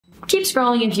Keep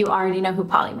scrolling if you already know who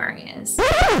Pauli Murray is.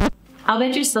 I'll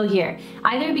bet you're still here,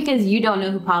 either because you don't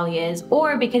know who Pauli is,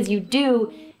 or because you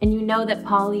do and you know that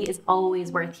Pauli is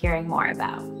always worth hearing more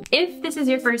about. If this is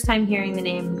your first time hearing the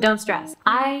name, don't stress.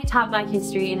 I taught Black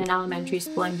history in an elementary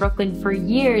school in Brooklyn for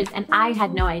years, and I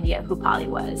had no idea who Pauli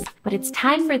was. But it's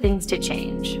time for things to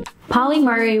change. Pauli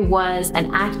Murray was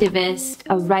an activist,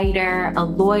 a writer, a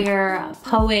lawyer, a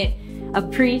poet, a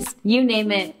priest, you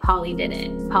name it, Pauli did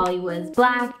it. Pauli was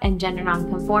Black and gender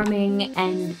nonconforming,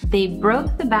 and they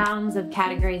broke the bounds of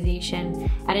categorization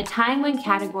at a time when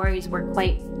categories were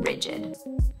quite rigid.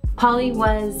 Pauli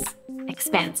was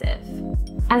expansive.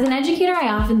 As an educator, I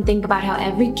often think about how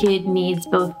every kid needs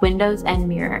both windows and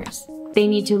mirrors. They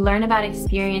need to learn about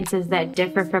experiences that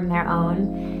differ from their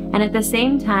own, and at the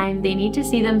same time, they need to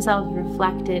see themselves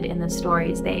reflected in the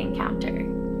stories they encounter.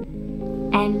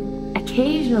 And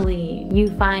occasionally, you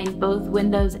find both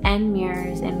windows and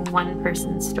mirrors in one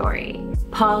person's story.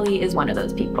 Pauli is one of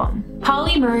those people.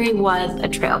 Pauli Murray was a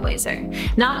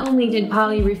trailblazer. Not only did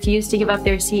Pauli refuse to give up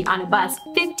their seat on a bus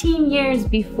 15 years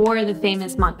before the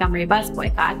famous Montgomery bus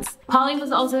boycotts, Pauli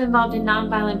was also involved in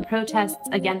nonviolent protests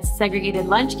against segregated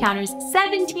lunch counters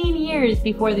 17 years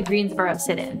before the Greensboro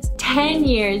sit-ins, 10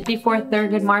 years before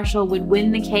Thurgood Marshall would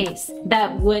win the case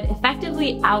that would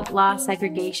effectively outlaw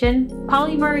segregation.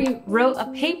 Pauli Murray wrote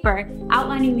a paper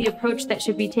outlining the approach that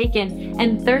should be taken,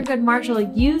 and Thurgood Marshall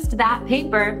used that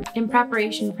paper in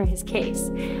preparation for his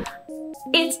case.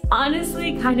 It's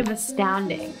honestly kind of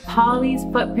astounding. Pauli's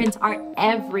footprints are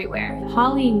everywhere.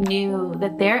 Pauli knew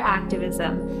that their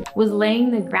activism was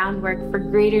laying the groundwork for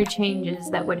greater changes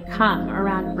that would come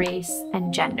around race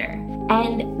and gender.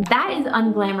 And that is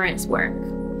unglamorous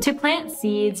work. To plant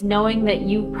seeds knowing that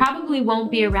you probably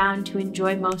won't be around to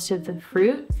enjoy most of the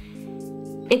fruit,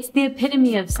 it's the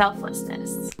epitome of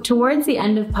selflessness. Towards the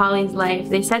end of Pauli's life,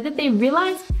 they said that they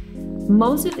realized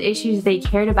most of the issues they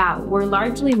cared about were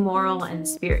largely moral and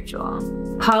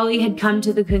spiritual. Pauli had come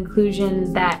to the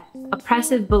conclusion that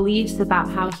oppressive beliefs about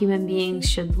how human beings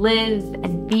should live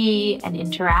and be and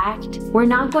interact were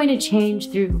not going to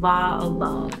change through law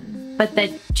alone, but that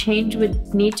change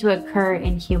would need to occur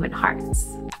in human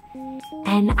hearts.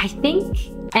 And I think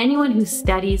anyone who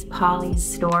studies Pauli's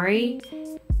story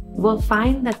will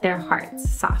find that their hearts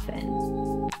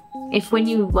soften. If when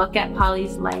you look at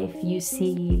Pauli's life, you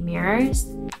see mirrors,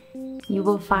 you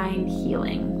will find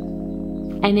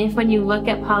healing. And if when you look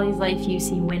at Pauli's life, you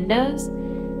see windows,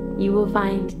 you will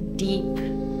find deep,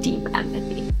 deep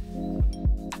empathy.